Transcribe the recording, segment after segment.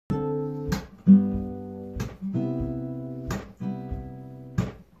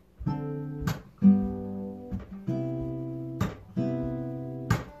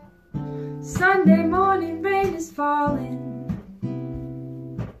is falling.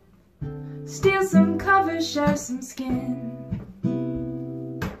 Steal some cover, share some skin.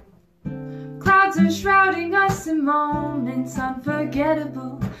 Clouds are shrouding us in moments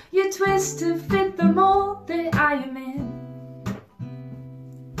unforgettable. You twist to fit the mold that I am in.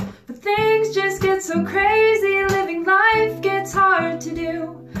 But things just get so crazy, living life gets hard to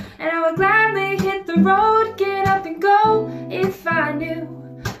do. And I would gladly hit the road, get up and go, if I knew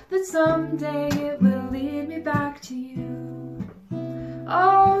that someday it will lead me back to you.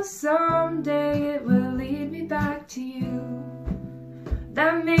 Oh, someday it will lead me back to you.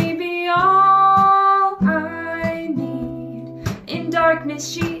 That may be all I need. In darkness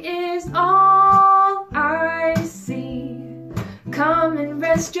she is all I see. Come and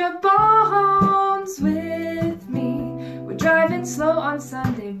rest your bones with me. We're driving slow on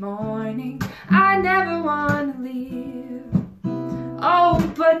Sunday morning. I never want to leave. Oh,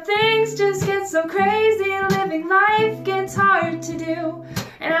 but things just get so crazy. Living life gets hard to do.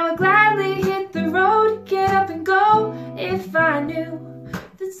 And I would gladly hit the road, get up and go, if I knew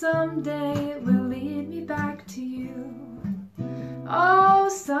that someday it will lead me back to you. Oh,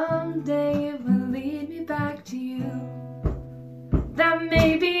 someday it will lead me back to you. That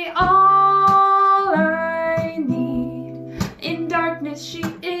may be all I need. In darkness she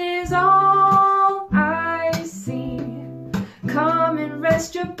is all I see. Come and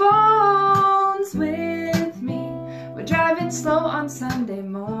rest your bones with me. We're driving slow on Sunday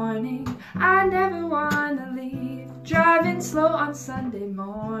morning. I never wanna leave. Driving slow on Sunday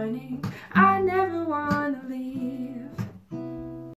morning. I never wanna leave.